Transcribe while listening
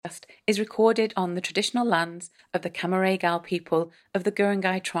podcast is recorded on the traditional lands of the Camaragal people of the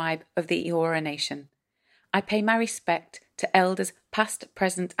Gurungai tribe of the Eora Nation. I pay my respect to elders past,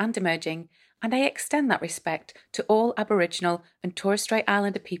 present and emerging, and I extend that respect to all Aboriginal and Torres Strait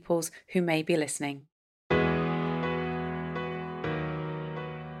Islander peoples who may be listening.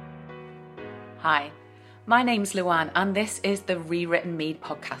 Hi, my name's Luann and this is the Rewritten Me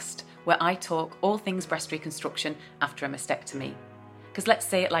podcast, where I talk all things breast reconstruction after a mastectomy. Because let's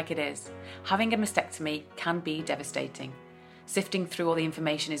say it like it is, having a mastectomy can be devastating. Sifting through all the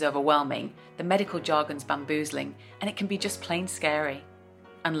information is overwhelming, the medical jargon's bamboozling, and it can be just plain scary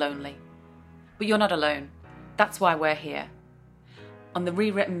and lonely. But you're not alone. That's why we're here. On the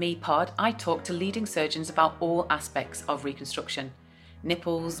Rewritten Me pod, I talk to leading surgeons about all aspects of reconstruction.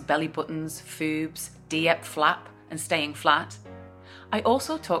 Nipples, belly buttons, foobs, DEP flap and staying flat. I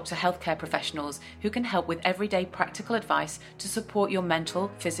also talk to healthcare professionals who can help with everyday practical advice to support your mental,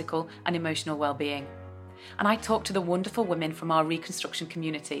 physical and emotional well-being. And I talk to the wonderful women from our reconstruction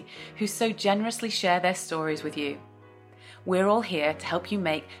community who so generously share their stories with you. We're all here to help you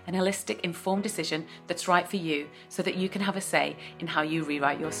make an holistic, informed decision that's right for you so that you can have a say in how you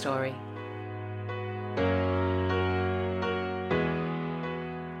rewrite your story.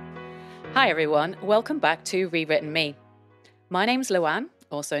 Hi everyone, welcome back to Rewritten Me. My name's Luann,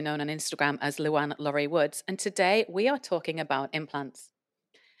 also known on Instagram as Luann Laurie Woods, and today we are talking about implants.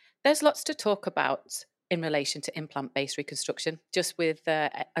 There's lots to talk about in relation to implant-based reconstruction, just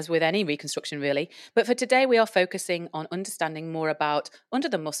as with any reconstruction really, but for today we are focusing on understanding more about under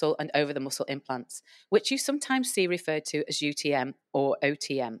the muscle and over the muscle implants, which you sometimes see referred to as UTM or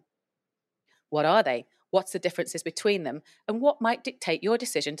OTM. What are they? What's the differences between them? And what might dictate your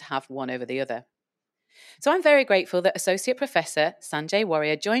decision to have one over the other? So I'm very grateful that Associate Professor Sanjay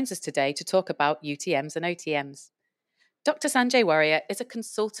Warrior joins us today to talk about UTMs and OTMs. Dr. Sanjay Warrior is a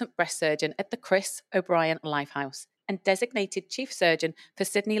consultant breast surgeon at the Chris O'Brien Lifehouse and designated Chief Surgeon for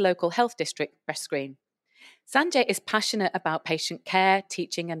Sydney Local Health District Breast Screen. Sanjay is passionate about patient care,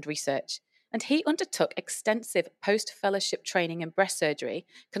 teaching and research, and he undertook extensive post-fellowship training in breast surgery,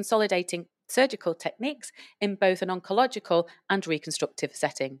 consolidating surgical techniques in both an oncological and reconstructive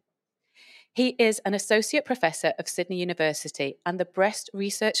setting. He is an Associate Professor of Sydney University and the Breast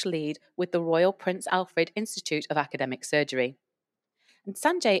Research Lead with the Royal Prince Alfred Institute of Academic Surgery. And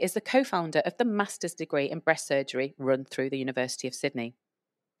Sanjay is the co-founder of the Master's degree in breast surgery run through the University of Sydney.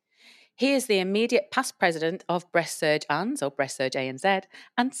 He is the immediate past president of Breast Surge ANZ, or Breast Surge ANZ,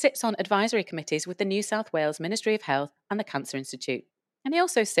 and sits on advisory committees with the New South Wales Ministry of Health and the Cancer Institute. And he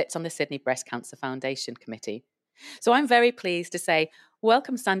also sits on the Sydney Breast Cancer Foundation Committee. So I'm very pleased to say,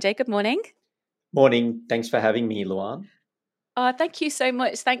 welcome Sanjay, good morning. Morning. Thanks for having me, Luann. Thank you so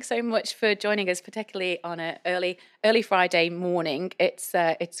much. Thanks so much for joining us, particularly on an early Friday morning.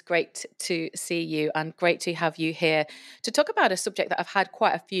 It's great to see you and great to have you here to talk about a subject that I've had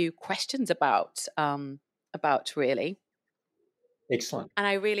quite a few questions about really. Excellent. And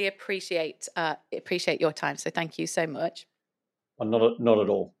I really appreciate your time. So thank you so much. Not at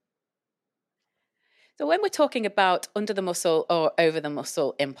all. So when we're talking about under the muscle or over the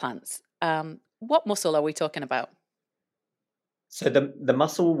muscle implants, what muscle are we talking about? So the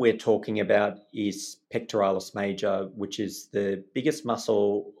muscle we're talking about is pectoralis major, which is the biggest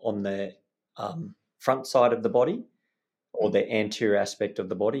muscle on the front side of the body, or the anterior aspect of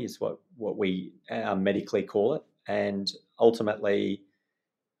the body is what we medically call it. And ultimately,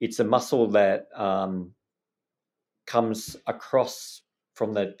 it's a muscle that comes across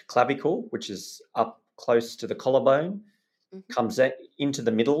from the clavicle, which is up close to the collarbone, comes into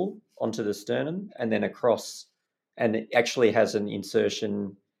the middle onto the sternum, and then across, and it actually has an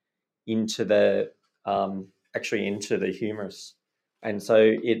insertion into the into the humerus, and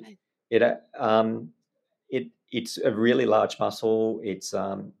so it's a really large muscle. It's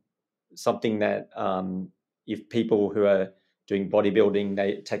something that if people who are doing bodybuilding,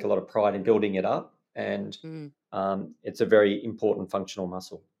 they take a lot of pride in building it up, and it's a very important functional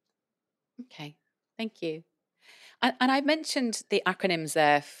muscle. Okay, thank you. And I mentioned the acronyms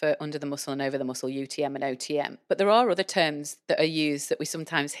there for under the muscle and over the muscle, UTM and OTM, but there are other terms that are used that we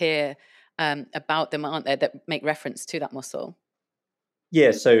sometimes hear about them, aren't there, that make reference to that muscle?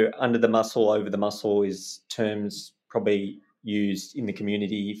 Yeah, so under the muscle, over the muscle is terms probably used in the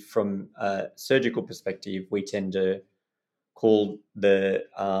community. From a surgical perspective, we tend to call the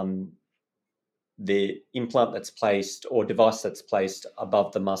implant that's placed or device that's placed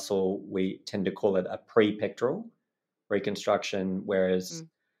above the muscle, we tend to call it a pre-pectoral reconstruction, whereas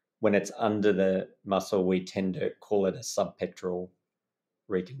when it's under the muscle, we tend to call it a subpectoral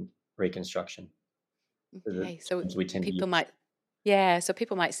reconstruction. Okay, so we tend people might Yeah, so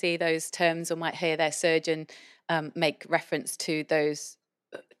people might see those terms or might hear their surgeon make reference to those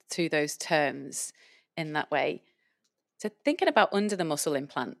terms in that way. So thinking about under the muscle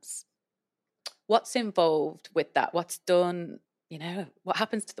implants, what's involved with that? What's done? What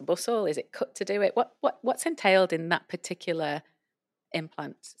happens to the muscle? Is it cut to do it? What's entailed in that particular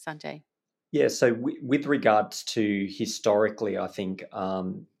implant, Sanjay? Yeah, so with regards to historically, I think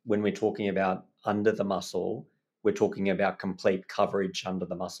when we're talking about under the muscle, we're talking about complete coverage under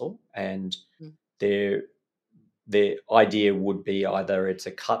the muscle, and Mm. there the idea would be either it's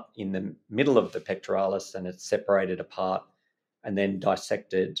a cut in the middle of the pectoralis and it's separated apart and then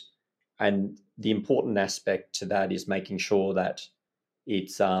dissected. And the important aspect to that is making sure that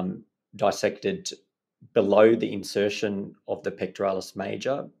it's dissected below the insertion of the pectoralis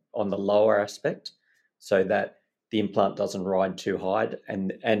major on the lower aspect so that the implant doesn't ride too high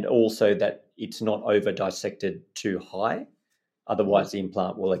and also that it's not over dissected too high. Mm-hmm. Otherwise, the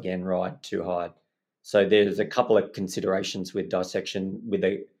implant will again ride too high. So there's a couple of considerations with dissection with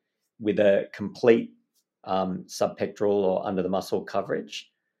a complete subpectoral or under the muscle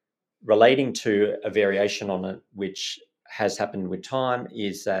coverage. Relating to a variation on it, which has happened with time,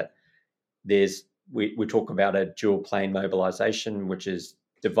 is that we talk about a dual plane mobilization, which is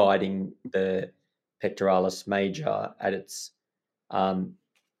dividing the pectoralis major at its um,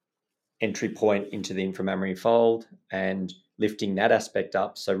 entry point into the inframammary fold and lifting that aspect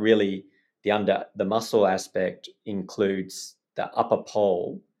up. So really the under the muscle aspect includes the upper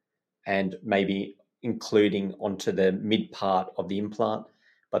pole and maybe including onto the mid part of the implant,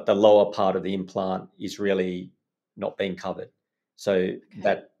 but the lower part of the implant is really not being covered. So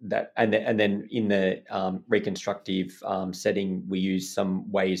Okay. and then in the reconstructive setting, we use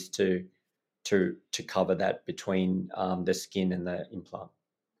some ways to cover that between the skin and the implant.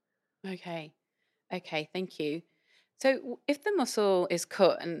 Okay. Okay. Thank you. So, if the muscle is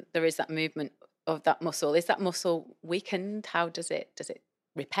cut and there is that movement of that muscle, is that muscle weakened? How does it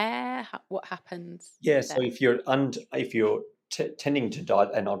repair? What happens Yeah, so there? if you're tending to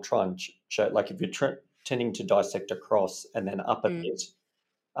and I'll try and show like if you're tending to dissect across and then up a Mm, bit,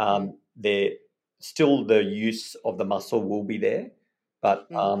 mm, there still the use of the muscle will be there, but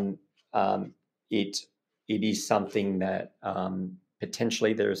mm. um, it it is something that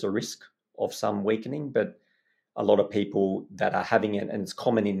potentially there is a risk of some weakening, but a lot of people that are having it, and it's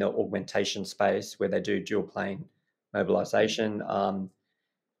common in the augmentation space where they do dual plane Mm. mobilization.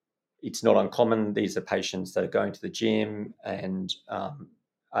 It's not uncommon. These are patients that are going to the gym and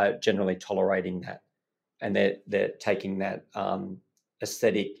are generally tolerating that, and they're taking that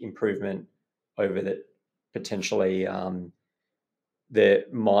aesthetic improvement over the potentially the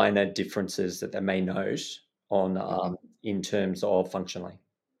minor differences that they may note on Hmm. in terms of functionally.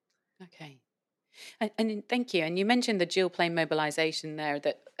 Okay. And thank you. And you mentioned the dual plane mobilization there.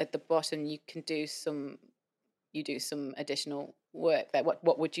 That at the bottom you do some additional work there.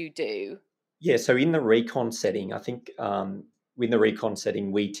 What would you do? Yeah, so in the recon setting, I think in the recon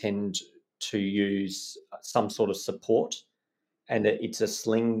setting, we tend to use some sort of support, and it's a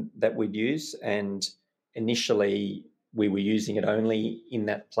sling that we'd use. And initially, we were using it only in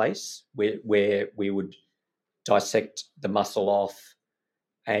that place where we would dissect the muscle off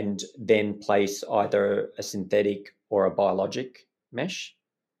and then place either a synthetic or a biologic mesh.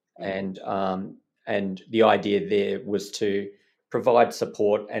 Mm. And the idea there was to provide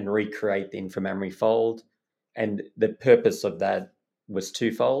support and recreate the inframammary fold. And the purpose of that was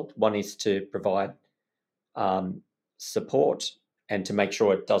twofold. One is to provide um, support and to make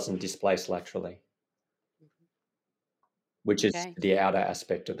sure it doesn't displace laterally, which is Okay. the outer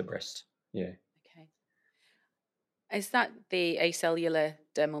aspect of the breast. Yeah. Okay. Is that the acellular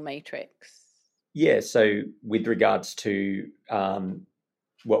dermal matrix? Yeah. So, with regards to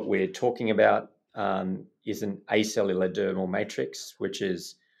what we're talking about, is an acellular dermal matrix, which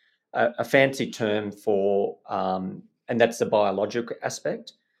is a fancy term for, and that's the biologic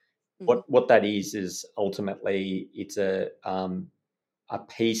aspect. Hmm. What that is ultimately it's a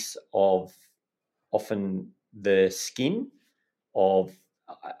piece of often the skin of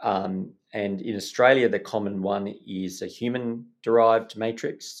and in Australia the common one is a human derived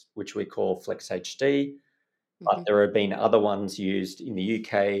matrix which we call Flex HD, but Hmm. there have been other ones used in the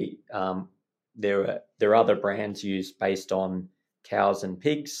UK. There are other brands used based on cows and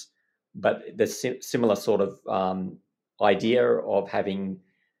pigs, but the similar sort of idea of having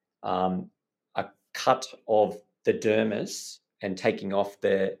a cut of the dermis and taking off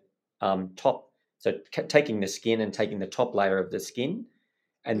the top, so taking the skin and taking the top layer of the skin,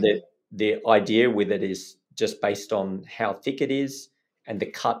 and Hmm. the idea with it is just based on how thick it is and the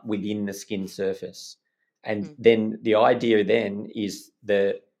cut within the skin surface. And Mm. then the idea then is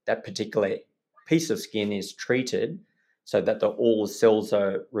that particular piece of skin is treated so that all the cells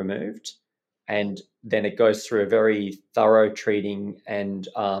are removed, and then it goes through a very thorough treating and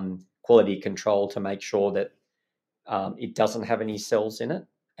quality control to make sure that it doesn't have any cells in it,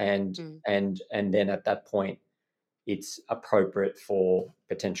 and Mm. and then at that point it's appropriate for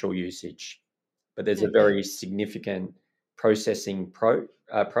potential usage. But there's a Okay. very significant processing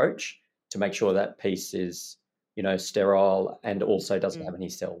approach to make sure that piece is, sterile and also doesn't Mm. have any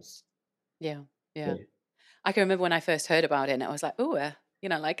cells. Yeah. Yeah. Yeah. I can remember when I first heard about it, and I was like, "Oh,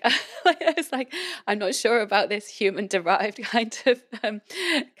 like, I was like, I'm not sure about this human-derived kind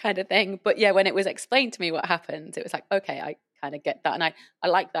of thing." But yeah, when it was explained to me what happened, it was like, okay, I kind of get that, and I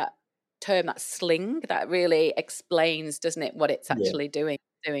like that term, that sling, that really explains, doesn't it, what it's Yeah. actually doing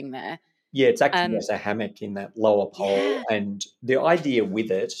there. Yeah, it's acting And as a hammock in that lower pole. yeah, And the idea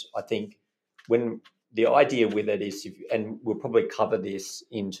with it, I think, when the idea with it is, and we'll probably cover this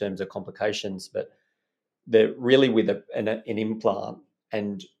in terms of complications, but the really with an implant,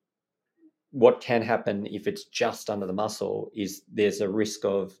 and what can happen if it's just under the muscle is there's a risk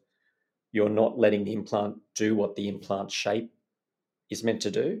of you're not letting the implant do what the implant shape is meant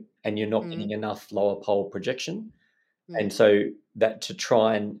to do, and you're not mm, getting enough lower pole projection. And mm, so that to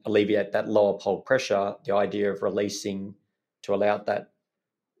try and alleviate that lower pole pressure, the idea of releasing to allow that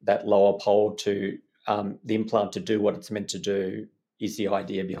lower pole to the implant to do what it's meant to do is the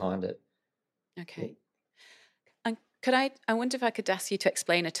idea behind it. okay. And I wonder if I could ask you to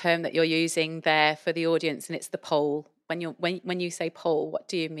explain a term that you're using there for the audience, and it's the pole. When you say pole, what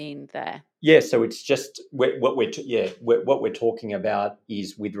do you mean there? Yeah, so it's just what we're talking about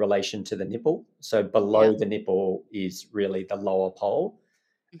is with relation to the nipple. So Yeah. below the nipple is really the lower pole,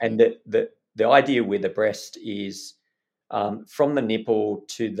 Hmm. and the idea with the breast is from the nipple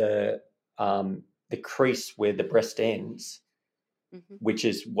to the crease where the breast ends, Hmm. which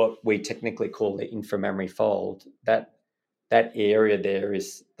is what we technically call the inframammary fold. That area there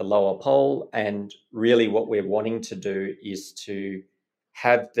is the lower pole, and really what we're wanting to do is to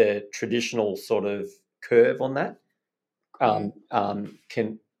have the traditional sort of curve on that, Mm.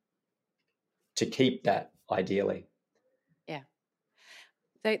 can to keep that ideally. Yeah.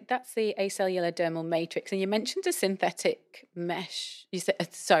 So that's the acellular dermal matrix, and you mentioned a synthetic mesh. You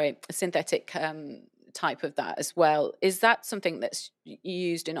said, sorry, a synthetic type of that as well. Is that something that's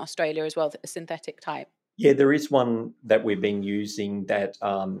used in Australia as well? A synthetic type? Yeah, there is one that we've been using that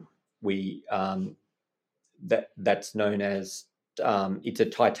we that's known as it's a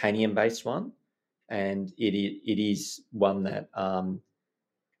titanium based one, and it is one that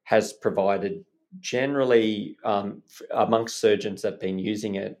has provided generally amongst surgeons that have been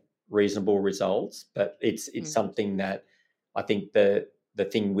using it reasonable results, but it's Mm. something that I think the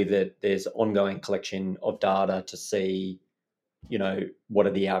thing with it, there's ongoing collection of data to see, what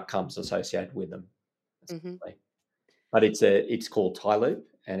are the outcomes associated with them. Hmm. But it's called Tyloop,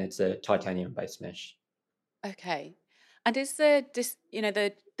 and it's a titanium based mesh. Okay. And is there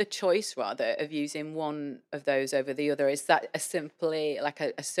the choice rather of using one of those over the other? Is that a simply like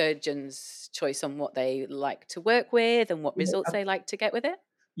a surgeon's choice on what they like to work with and what results Yeah, they like to get with it?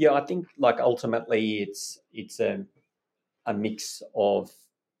 yeah, I think like ultimately it's a mix of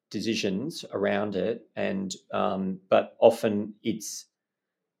decisions around it, and but often it's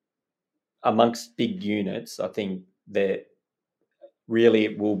amongst big units. I think that really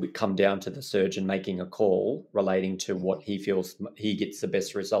it will come down to the surgeon making a call relating to what Hmm. he feels he gets the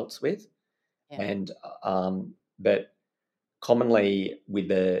best results with, Yeah. and but commonly with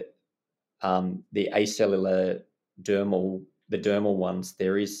the acellular dermal the dermal ones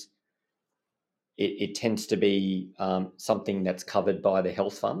there is it tends to be something that's covered by the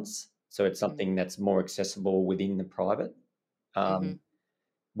health funds. So it's something that's more accessible within the private, Mm-hmm. um,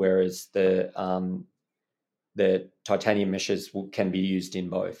 whereas the titanium meshes can be used in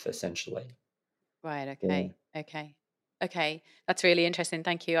both essentially. Right. Yeah, Okay. Okay. Okay. That's really interesting.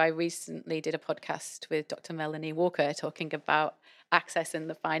 Thank you. I recently did a podcast with Dr. Melanie Walker talking about access and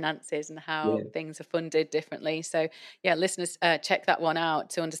the finances and how yeah, things are funded differently. So, yeah, listeners, check that one out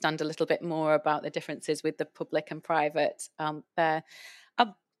to understand a little bit more about the differences with the public and private there.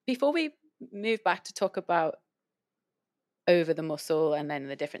 Um, Before we move back to talk about over the muscle and then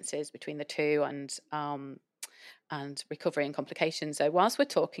the differences between the two and recovery and complications. So, whilst we're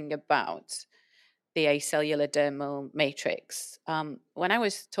talking about the acellular dermal matrix. When I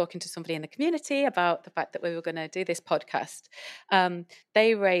was talking to somebody in the community about the fact that we were going to do this podcast,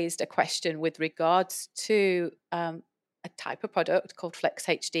 they raised a question with regards to a type of product called Flex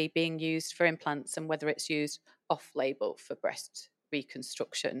HD being used for implants and whether it's used off label for breast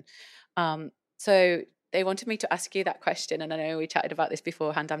reconstruction. Um, so, they wanted me to ask you that question, and I know we chatted about this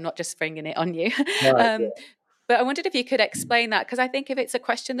beforehand. I'm not just springing it on you. Right. But I wondered if you could explain that, because I think if it's a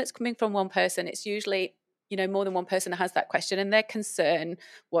question that's coming from one person, it's usually, more than one person has that question, and their concern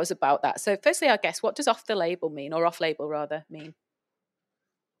was about that. So firstly, I guess, what does off the label mean, or off label rather mean?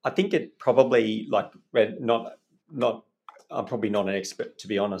 I think it probably I'm probably not an expert, to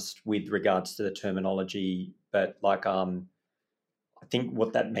be honest, with regards to the terminology, but I think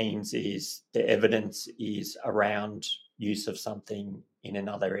what that means is the evidence is around use of something in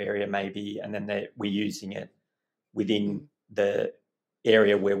another area, maybe, and then we're using it within the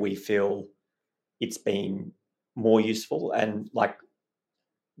area where we feel it's been more useful. And like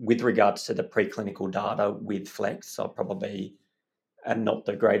with regards to the preclinical data with Flex, I probably am not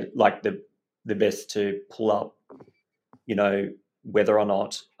the best to pull up, whether or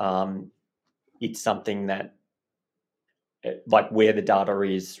not it's something that like where the data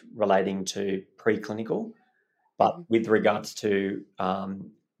is relating to preclinical. But with regards to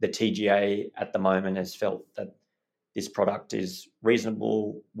the TGA at the moment has felt that this product is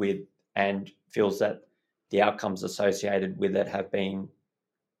reasonable and feels that the outcomes associated with it have been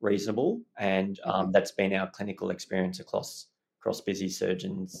reasonable. And that's been our clinical experience across busy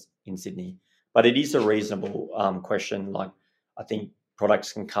surgeons in Sydney. But it is a reasonable question. Like, I think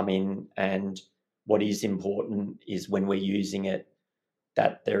products can come in, and what is important is when we're using it,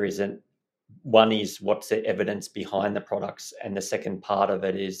 that there isn't, one is what's the evidence behind the products, and the second part of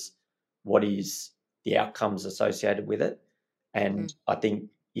it is what is the outcomes associated with it. And I think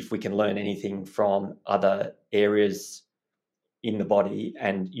if we can learn anything from other areas in the body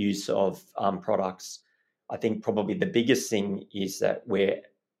and use of products, I think probably the biggest thing is that we're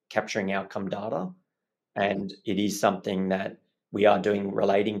capturing outcome data, and it is something that we are doing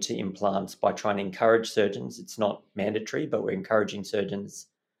relating to implants by trying to encourage surgeons. It's not mandatory, but we're encouraging surgeons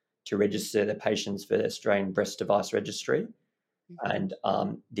to register their patients for the Australian Breast Device Registry. And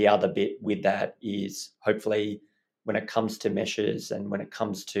the other bit with that is hopefully when it comes to meshes and when it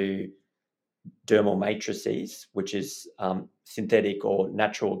comes to dermal matrices, which is synthetic or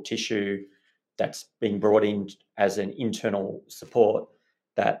natural tissue that's being brought in as an internal support,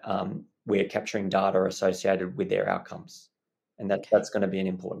 that we're capturing data associated with their outcomes. And that's going to be an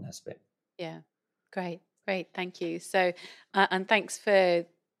important aspect. Yeah, great. Thank you. So, and thanks for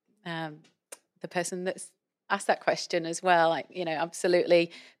the person that's asked that question as well.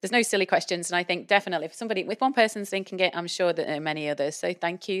 Absolutely, there's no silly questions, and I think definitely if one person's thinking it, I'm sure that there are many others. So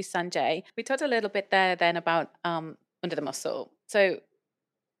thank you, Sanjay. We talked a little bit there then about under the muscle. So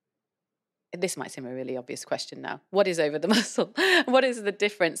this might seem a really obvious question now. What is over the muscle? What is the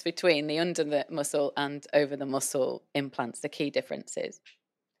difference between the under the muscle and over the muscle implants? The key differences.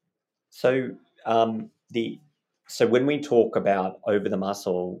 So So when we talk about over the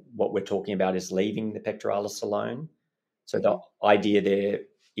muscle, what we're talking about is leaving the pectoralis alone. So the idea there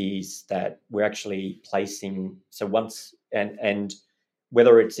is that we're actually placing, and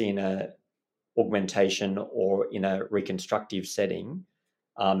whether it's in a augmentation or in a reconstructive setting,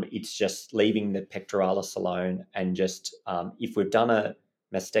 it's just leaving the pectoralis alone. And just if we've done a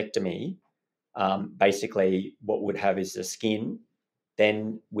mastectomy, basically what we'd have is the skin,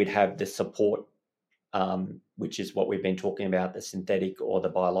 then we'd have the support, which is what we've been talking about, the synthetic or the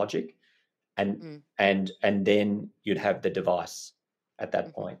biologic, and then you'd have the device at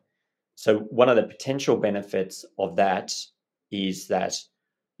that point. So one of the potential benefits of that is that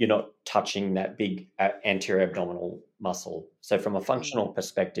you're not touching that big anterior abdominal muscle. So from a functional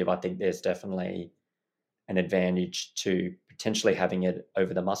perspective, I think there's definitely an advantage to potentially having it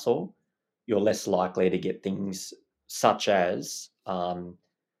over the muscle. You're less likely to get things such as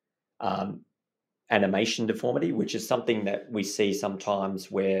animation deformity, which is something that we see sometimes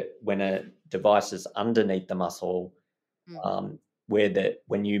where when a device is underneath the muscle,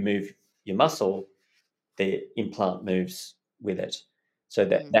 when you move your muscle, the implant moves with it. So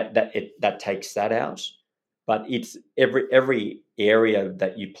that takes that out. But it's every area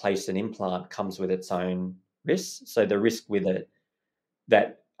that you place an implant comes with its own risks. So the risk with it,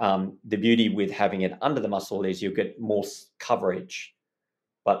 that the beauty with having it under the muscle is you get more coverage,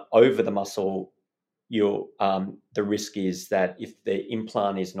 but over the muscle, the risk is that if the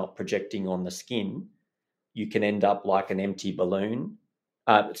implant is not projecting on the skin, you can end up like an empty balloon.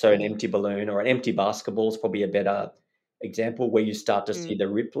 So an empty balloon or an empty basketball is probably a better example, where you start to see the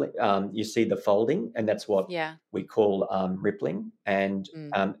rippling, you see the folding, and that's what we call rippling. And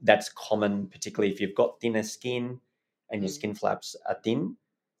that's common, particularly if you've got thinner skin and your skin flaps are thin,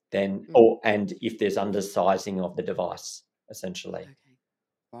 then and if there's undersizing of the device, essentially.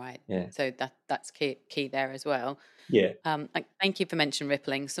 Right. Yeah. So that's key there as well. Yeah. Thank you for mentioning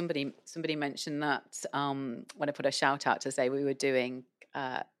rippling. Somebody mentioned that when I put a shout out to say we were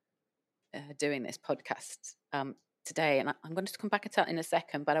uh, doing this podcast today, and I'm going to come back to that in a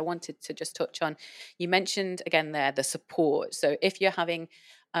second. But I wanted to just touch on, you mentioned again there the support. So if you're having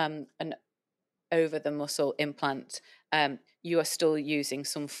an over the muscle implant, you are still using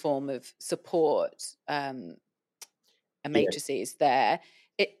some form of support and Yeah. matrices there.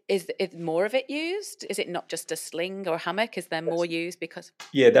 Is more of it used? Is it not just a sling or a hammock? Is there more used because?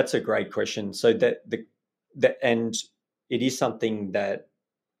 Yeah, that's a great question. So and it is something that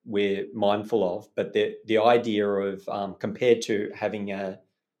we're mindful of, but the idea of compared to having a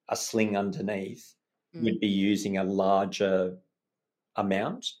sling underneath, Mm, we'd be using a larger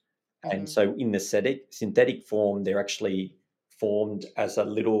amount. And hmm so in the synthetic form, they're actually formed as a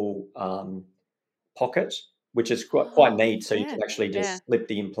little pocket, which is quite Oh, neat. So you yeah, can actually yeah, just slip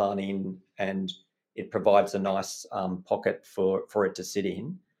the implant in, and it provides a nice pocket for it to sit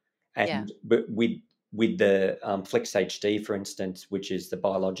in. yeah. And but with the Flex HD, for instance, which is the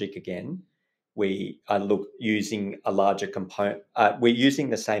biologic again, we are using a larger component. We're using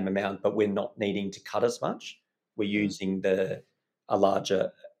the same amount, but we're not needing to cut as much. We're Mm. using a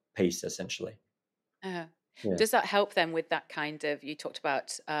larger piece essentially. Uh, Yeah. does that help them with that kind of? You talked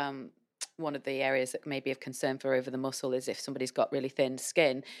about one of the areas that may be of concern for over the muscle is if somebody's got really thin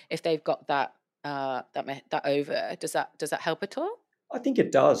skin. If they've got that over, does that help at all? I think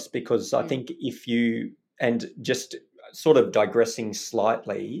it does, because I Mm, think if you, and just sort of digressing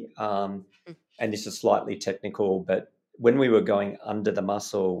slightly, mm, and this is slightly technical, but when we were going under the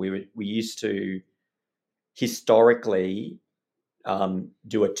muscle, we used to historically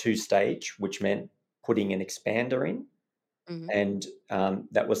do a two-stage, which meant putting an expander in, mhm, and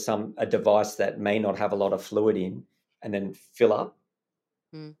that was a device that may not have a lot of fluid in, and then fill up.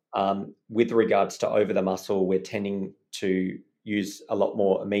 mm, With regards to over the muscle, we're tending to use a lot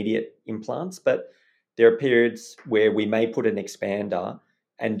more immediate implants, but there are periods where we may put an expander,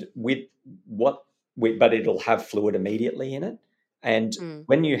 and but it'll have fluid immediately in it. And mm,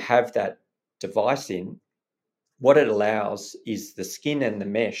 when you have that device in, what it allows is the skin and the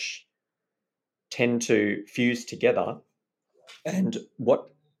mesh tend to fuse together. And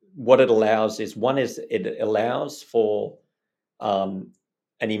what it allows is, one is it allows for um,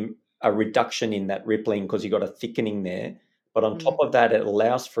 a reduction in that rippling, because you've got a thickening there. But on top mm, of that, it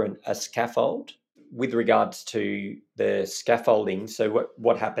allows for a scaffold. With regards to the scaffolding, so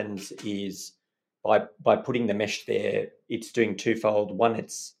what happens is, by putting the mesh there, it's doing twofold. One,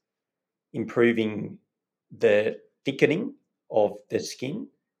 it's improving the thickening of the skin,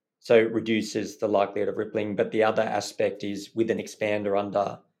 so it reduces the likelihood of rippling. But the other aspect is, with an expander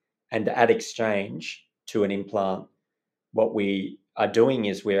under and at exchange to an implant, what we are doing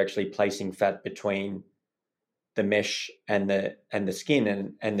is we're actually placing fat between the mesh and the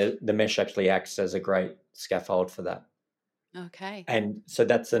skin, and the mesh actually acts as a great scaffold for that. okay. And so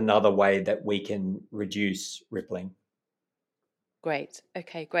that's another way that we can reduce rippling. Great.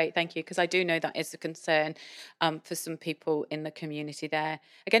 Okay, great. Thank you. Because I do know that is a concern for some people in the community there.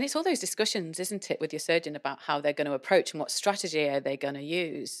 Again, it's all those discussions, isn't it, with your surgeon about how they're going to approach and what strategy are they going to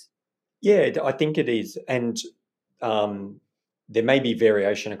use. Yeah, I think it is. And um, there may be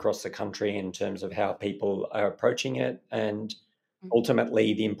variation across the country in terms of how people are approaching it. And Mm,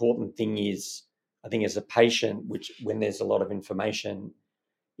 ultimately, the important thing is, I think, as a patient, which when there's a lot of information,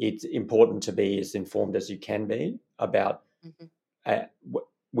 it's important to be as informed as you can be about, mhm,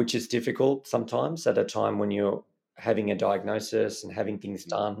 which is difficult sometimes at a time when you're having a diagnosis and having things mm,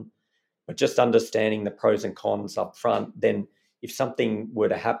 done. But just understanding the pros and cons up front, then if something were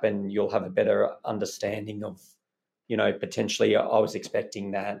to happen, you'll have a better understanding of, potentially I was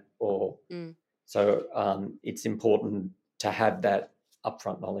expecting that, or mm. so it's important to have that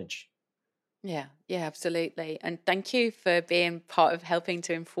upfront knowledge. Yeah, yeah, absolutely. And thank you for being part of helping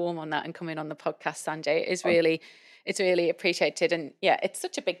to inform on that and coming on the podcast, Sanjay. It's really appreciated. And yeah, it's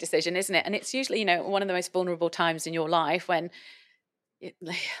such a big decision, isn't it? And it's usually, one of the most vulnerable times in your life when it,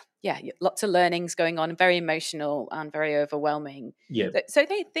 yeah, lots of learnings going on, very emotional and very overwhelming. Yeah. So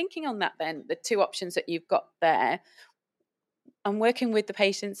thinking on that, then the two options that you've got there, and working with the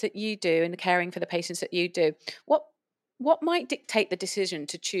patients that you do and caring for the patients that you do, what what might dictate the decision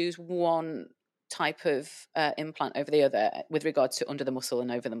to choose one type of implant over the other with regards to under the muscle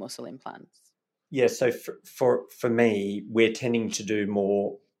and over the muscle implants? Yeah. So for me, we're tending to do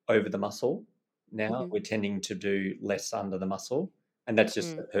more over the muscle now. Hmm We're tending to do less under the muscle, and that's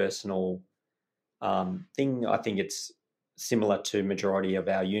just Mm, a personal thing. I think it's similar to majority of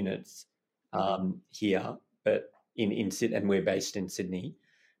our units hmm here, but in Sydney, and we're based in Sydney.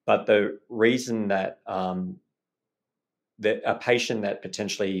 But the reason that that a patient that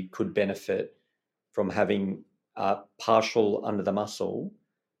potentially could benefit from having partial under the muscle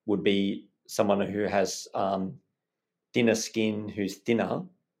would be someone who has thinner skin, who's thinner,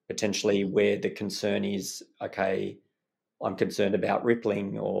 potentially where the concern is, okay, I'm concerned about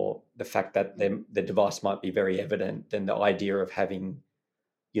rippling or the fact that the device might be very evident, then the idea of having,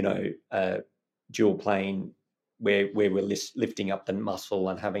 a dual plane where we're lifting up the muscle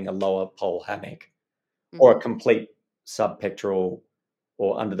and having a lower pole hammock or a complete subpectoral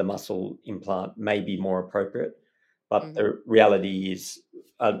or under the muscle implant may be more appropriate. But the reality is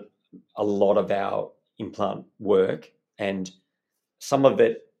a lot of our implant work, and some of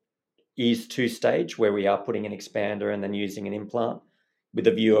it is two-stage where we are putting an expander and then using an implant with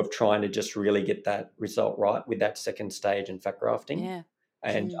a view of trying to just really get that result right with that second stage and fat grafting. Yeah.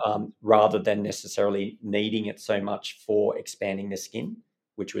 And rather than necessarily needing it so much for expanding the skin,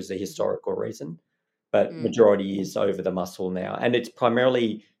 which was the historical reason, but majority is over the muscle now. And it's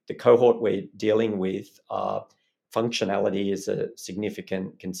primarily the cohort we're dealing with. Functionality is a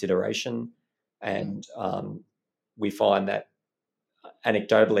significant consideration. And we find that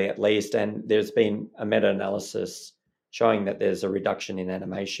anecdotally at least, and there's been a meta-analysis showing that there's a reduction in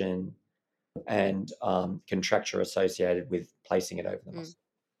animation and contracture associated with placing it over the muscle.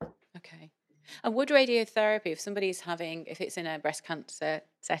 Okay. And would radiotherapy, if it's in a breast cancer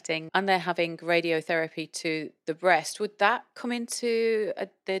setting and they're having radiotherapy to the breast, would that come into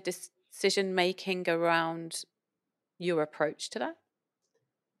the decision making around your approach to that?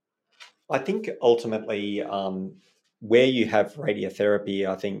 I think ultimately, where you have radiotherapy,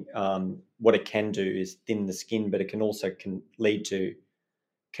 I think what it can do is thin the skin, but it can also lead to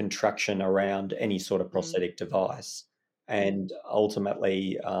contraction around any sort of prosthetic device. And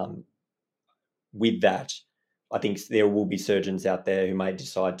ultimately, with that, I think there will be surgeons out there who may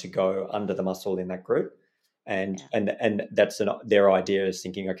decide to go under the muscle in that group. And that's their idea is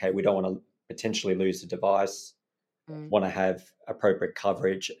thinking, okay, we don't want to potentially lose the device, want to have appropriate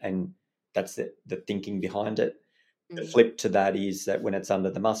coverage, and that's the thinking behind it. The flip to that is that when it's under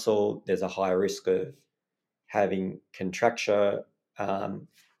the muscle, there's a higher risk of having contracture. So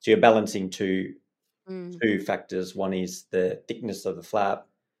you're balancing two factors. One is the thickness of the flap.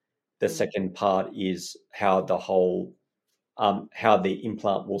 The second part is how the whole, how the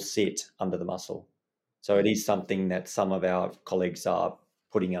implant will sit under the muscle. So it is something that some of our colleagues are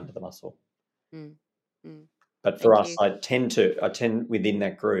putting under the muscle. But for us, I tend within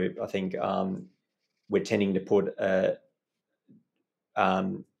that group, I think we're tending to put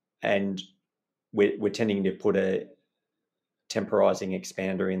and we're tending to put a temporizing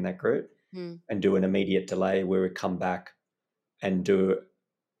expander in that group and do an immediate delay where we come back and do,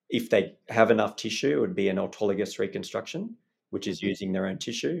 if they have enough tissue, it would be an autologous reconstruction, which is using their own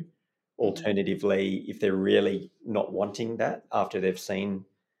tissue. Alternatively, if they're really not wanting that after they've seen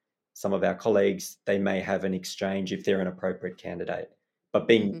some of our colleagues, they may have an exchange if they're an appropriate candidate, but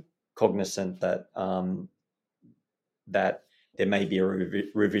being cognizant that that there may be a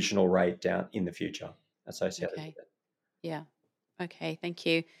revisional rate down in the future associated with it. Yeah. Okay. Thank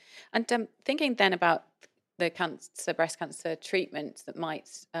you. And thinking then about the breast cancer treatments that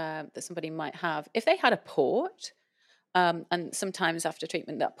somebody might have, if they had a port, and sometimes after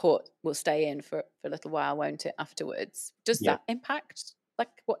treatment that port will stay in for a little while, won't it? Afterwards, does that impact like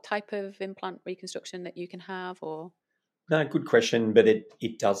what type of implant reconstruction that you can have? Or no, good question, but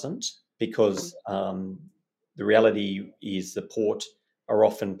it doesn't, because the reality is the port are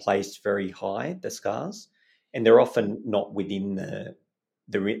often placed very high, the scars, and they're often not within the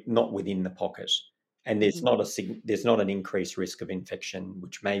pocket, and there's not an increased risk of infection,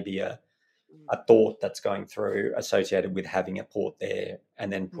 which may be a thought that's going through associated with having a port there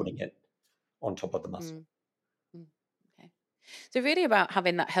and then putting it on top of the muscle. Okay. So really about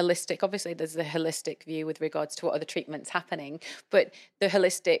having that holistic, obviously there's the holistic view with regards to what are the treatments happening, but the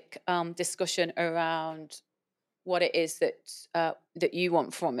holistic discussion around what it is that you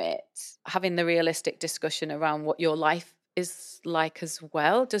want from it, having the realistic discussion around what your life is like as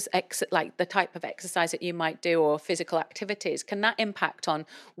well. Does like the type of exercise that you might do or physical activities, can that impact on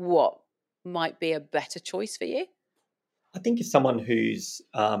what might be a better choice for you? I think if someone who's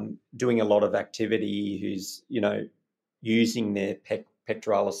doing a lot of activity, who's using their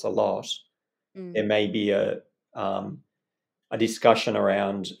pectoralis a lot, there may be a discussion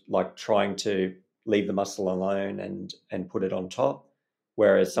around like trying to leave the muscle alone and put it on top.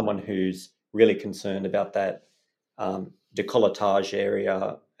 Whereas someone who's really concerned about that décolletage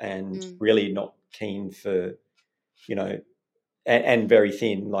area and really not keen for, and very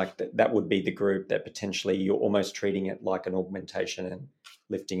thin, like that would be the group that potentially you're almost treating it like an augmentation and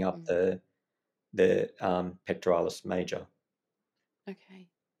lifting up Mm. the pectoralis major. Okay,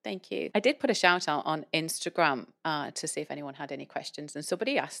 thank you. I did put a shout out on Instagram to see if anyone had any questions, and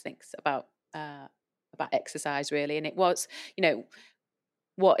somebody asked things about exercise really, and it was, you know,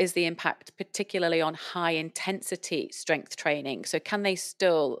 what is the impact, particularly on high intensity strength training? So can they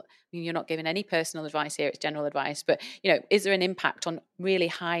still? I mean, you're not giving any personal advice here; it's general advice. But is there an impact on really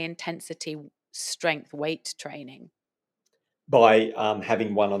high intensity strength weight training? By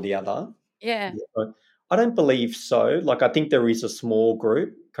having one or the other? Yeah. Yeah, I don't believe so. Like, I think there is a small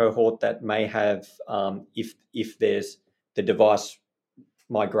group cohort that may have, if there's the device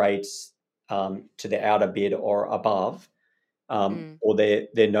migrates to the outer bit or above, Mm. or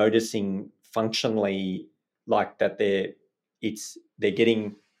they're noticing functionally like that they're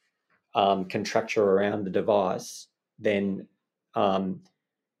getting contracture around the device, then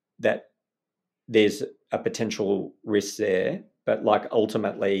that there's a potential risk there. But like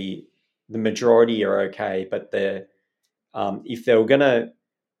ultimately, the majority are okay. But if they were going to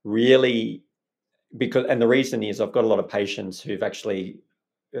really, and the reason is I've got a lot of patients who've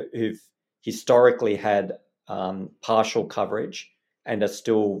historically had partial coverage and are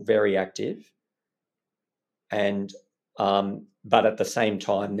still very active, and but at the same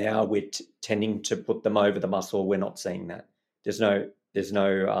time now we're tending to put them over the muscle. We're not seeing that. There's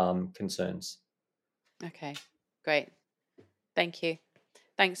no concerns. Okay, great. Thank you.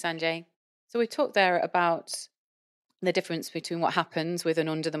 Thanks, Sanjay. So we talked there about the difference between what happens with an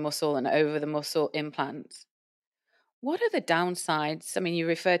under the muscle and over the muscle implant. What are the downsides? I mean, you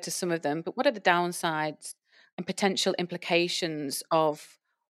referred to some of them, but what are the downsides and potential implications of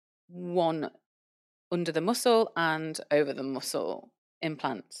one under the muscle and over the muscle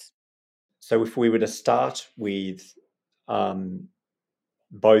implants? So if we were to start with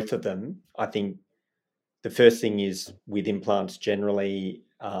both of them, I think the first thing is with implants generally,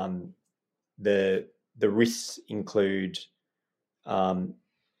 the risks include um,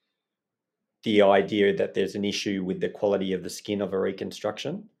 the idea that there's an issue with the quality of the skin of a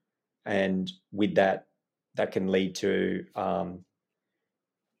reconstruction, and with that can lead to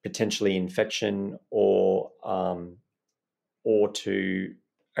potentially infection or to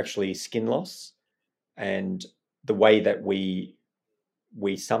actually skin loss. And the way that we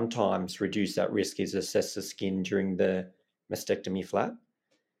sometimes reduce that risk is assess the skin during the mastectomy flap.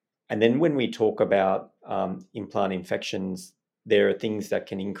 And then when we talk about implant infections, there are things that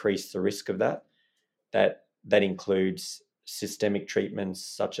can increase the risk of that. That includes systemic treatments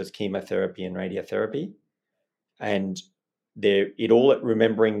such as chemotherapy and radiotherapy. And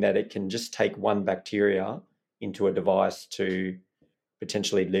remembering that it can just take one bacteria into a device to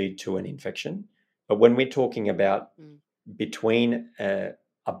potentially lead to an infection. But when we're talking about between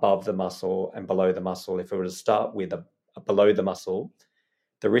above the muscle and below the muscle, if we were to start with a below the muscle,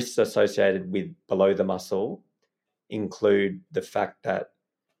 the risks associated with below the muscle include the fact that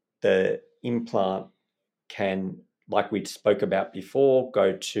the implant can, like we spoke about before,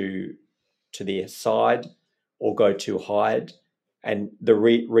 go to the side or go too high. And the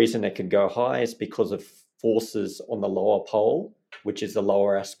reason it can go high is because of forces on the lower pole, which is the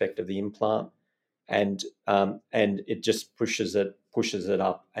lower aspect of the implant, and it just pushes it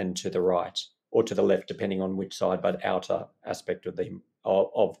up and to the right or to the left, depending on which side, but outer aspect of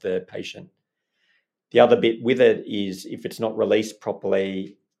the patient. The other bit with it is if it's not released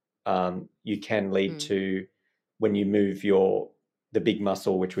properly, you can lead to, when you move the big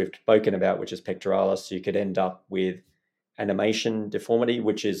muscle, which we've spoken about, which is pectoralis, you could end up with animation deformity,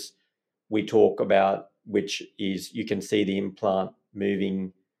 which is you can see the implant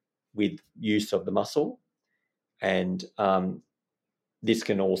moving with use of the muscle. And this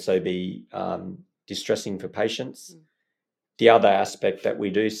can also be distressing for patients. The other aspect that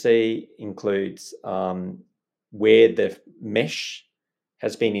we do see includes where the mesh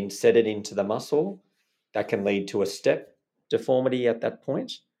has been inserted into the muscle. That can lead to a step deformity at that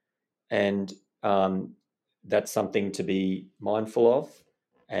point. And that's something to be mindful of.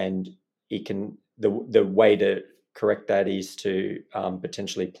 And the way to correct that is to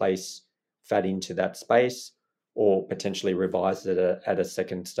potentially place fat into that space or potentially revise it at a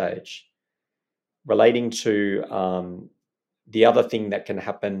second stage. Relating to the other thing that can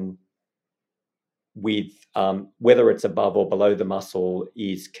happen with whether it's above or below the muscle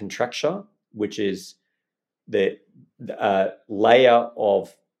is contracture, which is the layer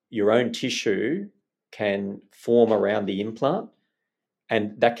of your own tissue can form around the implant,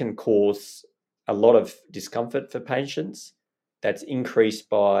 and that can cause a lot of discomfort for patients. That's increased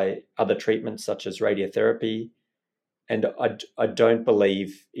by other treatments such as radiotherapy. And I don't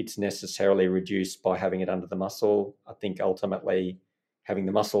believe it's necessarily reduced by having it under the muscle. I think ultimately having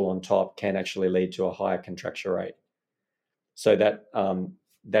the muscle on top can actually lead to a higher contracture rate. So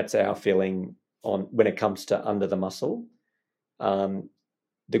that's our feeling on when it comes to under the muscle.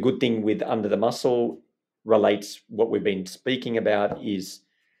 The good thing with under the muscle relates what we've been speaking about is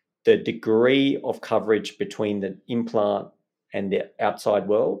the degree of coverage between the implant and the outside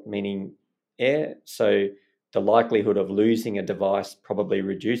world, meaning air. So the likelihood of losing a device probably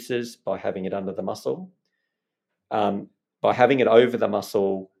reduces by having it under the muscle. By having it over the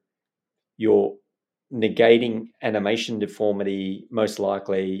muscle, you're negating animation deformity. Most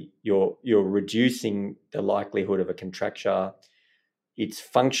likely, you're reducing the likelihood of a contracture. It's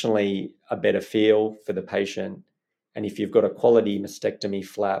functionally a better feel for the patient. And if you've got a quality mastectomy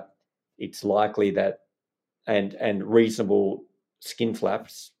flap, it's likely that, and reasonable skin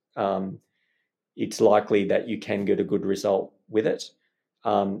flaps, it's likely that you can get a good result with it.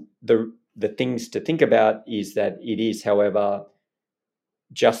 The things to think about is that it is, however,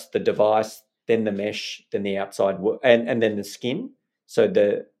 just the device, then the mesh, then the outside, and then the skin. So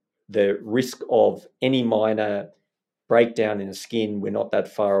the risk of any minor breakdown in the skin, we're not that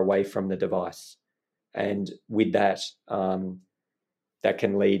far away from the device. And with that, that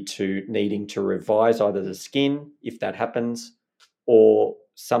can lead to needing to revise either the skin, if that happens, or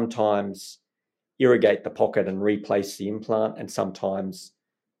sometimes irrigate the pocket and replace the implant, and sometimes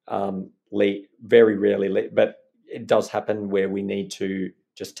very rarely, but it does happen where we need to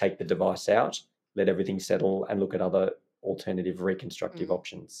just take the device out, let everything settle, and look at other alternative reconstructive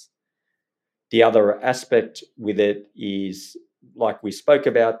options. The other aspect with it is, like we spoke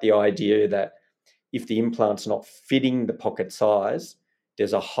about, the idea that if the implant's not fitting the pocket size,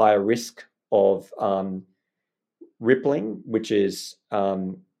 there's a higher risk of rippling, which is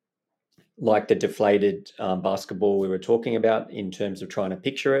like the deflated basketball we were talking about in terms of trying to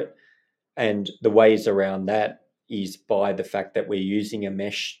picture it. And the ways around that is by the fact that we're using a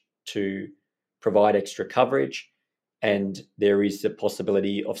mesh to provide extra coverage, and there is the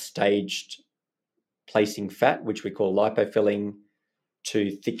possibility of staged placing fat, which we call lipofilling,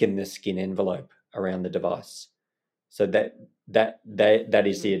 to thicken the skin envelope around the device. So that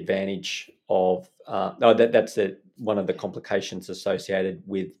is the advantage of that's one of the complications associated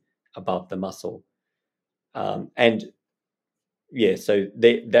with above the muscle, and yeah, so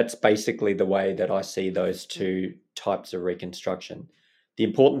that's basically the way that I see those two types of reconstruction. The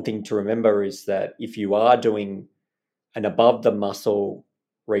important thing to remember is that if you are doing an above the muscle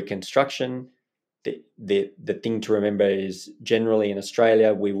reconstruction, the thing to remember is generally in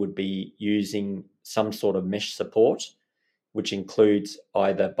Australia, we would be using some sort of mesh support, which includes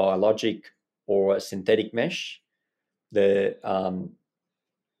either biologic or a synthetic mesh.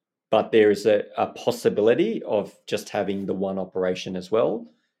 But there is a possibility of just having the one operation as well,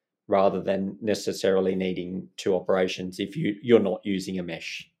 rather than necessarily needing two operations if you're not using a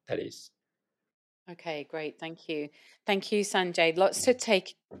mesh, that is. Okay, great. Thank you. Thank you, Sanjay. Lots to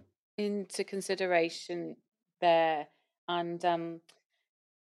take into consideration there. And I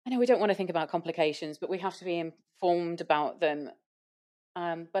know we don't want to think about complications, but we have to be informed about them.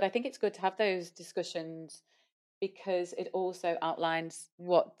 But I think it's good to have those discussions because it also outlines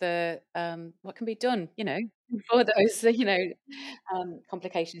what can be done, for those,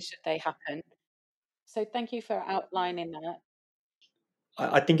 complications should they happen. So thank you for outlining that.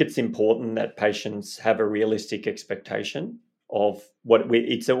 I think it's important that patients have a realistic expectation of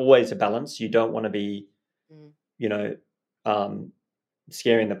it's always a balance. You don't want to be,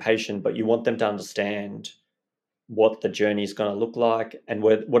 scaring the patient, but you want them to understand what the journey is going to look like and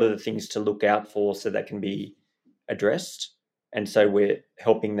what are the things to look out for so that can be addressed. And so we're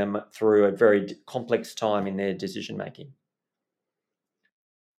helping them through a very complex time in their decision making.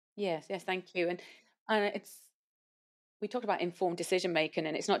 Yes, thank you. And we talked about informed decision making,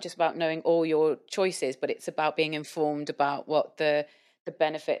 and it's not just about knowing all your choices, but it's about being informed about what the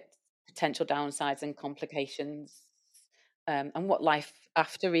benefits, potential downsides, and complications, and what life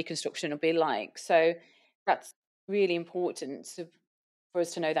after reconstruction will be like. So that's really important for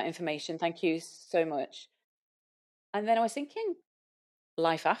us to know that information. Thank you so much. And then I was thinking,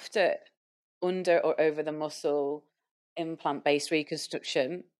 life after under or over the muscle implant based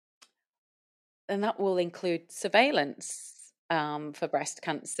reconstruction, and that will include surveillance for breast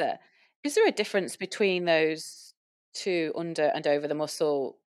cancer. Is there a difference between those two, under and over the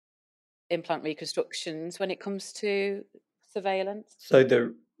muscle implant reconstructions, when it comes to surveillance? So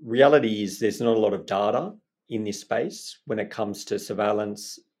the reality is there's not a lot of data in this space when it comes to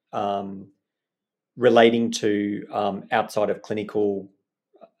surveillance relating to outside of clinical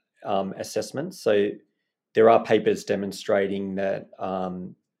assessments. So there are papers demonstrating that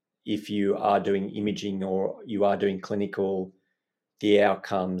if you are doing imaging or you are doing clinical the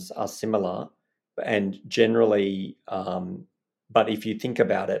outcomes are similar. And generally, but if you think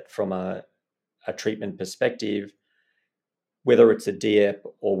about it from a treatment perspective, whether it's a DIEP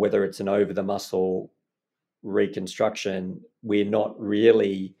or whether it's an over-the-muscle reconstruction, we're not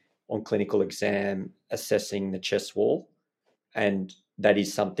really on clinical exam assessing the chest wall. And that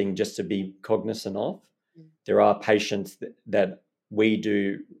is something just to be cognizant of. There are patients that we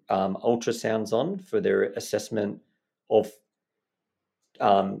do ultrasounds on for their assessment of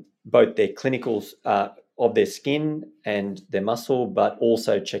both their clinicals of their skin and their muscle, but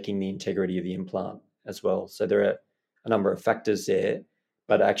also checking the integrity of the implant as well. So there are a number of factors there,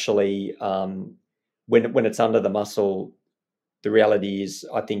 but actually when it's under the muscle, the reality is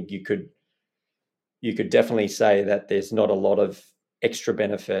I think you could definitely say that there's not a lot of extra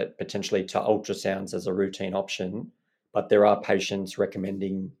benefit potentially to ultrasounds as a routine option, but there are patients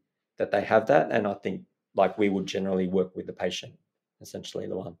recommending that they have that. And I think like we would generally work with the patient, essentially,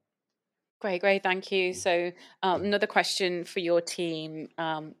 Luan. Great. Thank you. So another question for your team,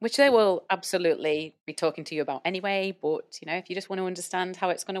 which they will absolutely be talking to you about anyway, but if you just want to understand how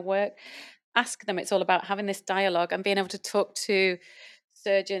it's going to work, ask them. It's all about having this dialogue and being able to talk to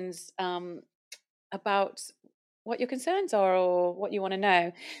surgeons about what your concerns are or what you want to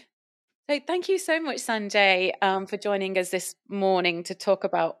know. So thank you so much, Sanjay, for joining us this morning to talk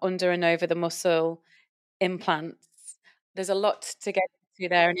about under and over the muscle implants. There's a lot to get to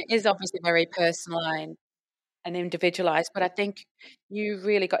there, and it is obviously very personalized and individualized, but I think you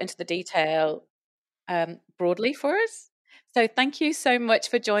really got into the detail broadly for us. So thank you so much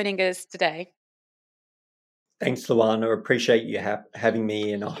for joining us today. Thanks, Luan. I appreciate you having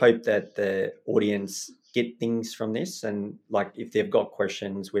me, and I hope that the audience get things from this. And like, if they've got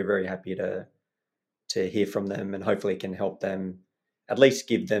questions, we're very happy to hear from them, and hopefully can help them, at least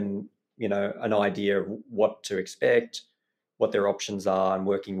give them, an idea of what to expect, what their options are, and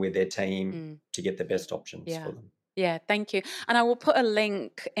working with their team to get the best options for them. Yeah, thank you. And I will put a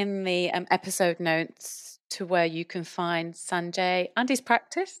link in the episode notes to where you can find Sanjay and his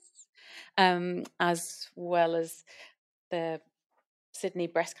practice, as well as the Sydney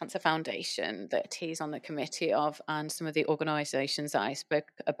Breast Cancer Foundation that he's on the committee of, and some of the organisations that I spoke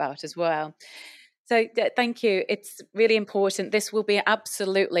about as well. So thank you. It's really important. This will be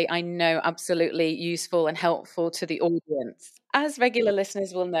absolutely useful and helpful to the audience. As regular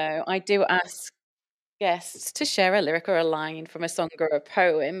listeners will know, I do ask guests to share a lyric or a line from a song or a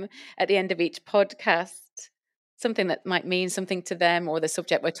poem at the end of each podcast, something that might mean something to them or the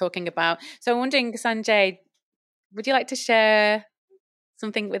subject we're talking about. So I'm wondering, Sanjay, would you like to share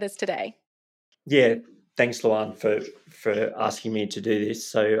something with us today? Yeah, thanks, Luan, for asking me to do this.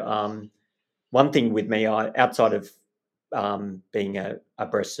 So one thing with me, outside of being a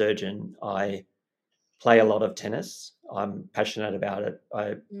breast surgeon, I play a lot of tennis. I'm passionate about it.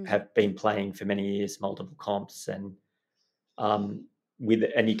 I have been playing for many years, multiple comps, and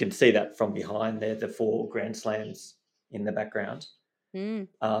and you can see that from behind there, the 4 Grand Slams in the background.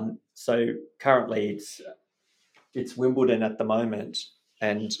 So currently it's Wimbledon at the moment,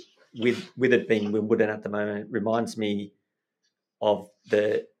 and with it being Wimbledon at the moment, it reminds me of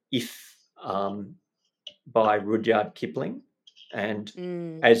the If by Rudyard Kipling.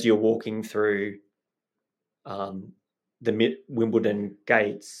 And as you're walking through the Wimbledon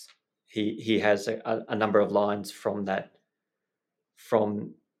gates, he has a number of lines from that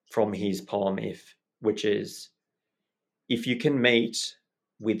from his poem If, which is, if you can meet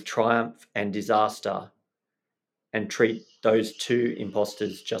with triumph and disaster and treat those 2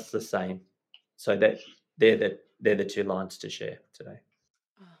 imposters just the same. So that they're the 2 lines to share today.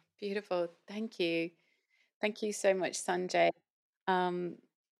 Oh, beautiful. Thank you. Thank you so much, Sanjay.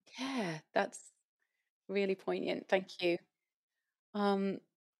 Yeah, that's really poignant. Thank you.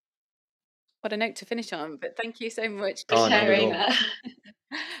 What a note to finish on, but thank you so much for sharing that.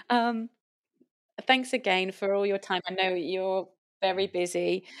 Thanks again for all your time. I know you're very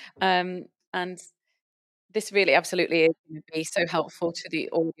busy, and this really absolutely is going to be so helpful to the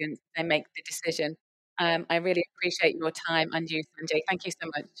audience as they make the decision. I really appreciate your time, and you, Sanjay. Thank you so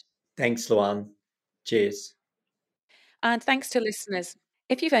much. Thanks, Luan. Cheers. And thanks to listeners.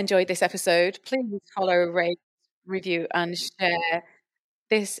 If you've enjoyed this episode, please follow, rate, review, and share.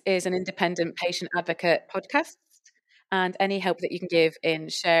 This is an independent patient advocate podcast, and any help that you can give in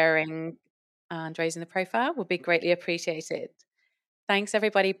sharing and raising the profile would be greatly appreciated. Thanks,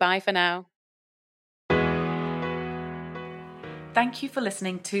 everybody. Bye for now. Thank you for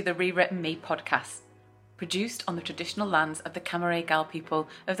listening to the Rewritten Me podcast, produced on the traditional lands of the Camaragal people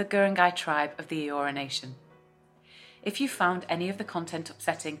of the Guringai tribe of the Eora Nation. If you found any of the content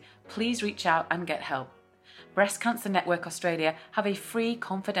upsetting, please reach out and get help. Breast Cancer Network Australia have a free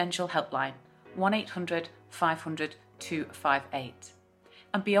confidential helpline, 1800 500 258.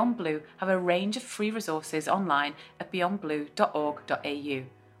 And Beyond Blue have a range of free resources online at beyondblue.org.au,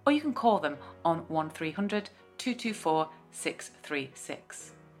 or you can call them on 1300 224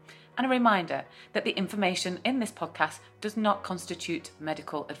 636. And a reminder that the information in this podcast does not constitute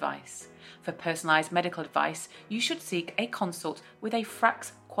medical advice. For personalised medical advice, you should seek a consult with a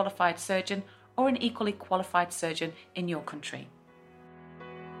FRAX qualified surgeon or an equally qualified surgeon in your country.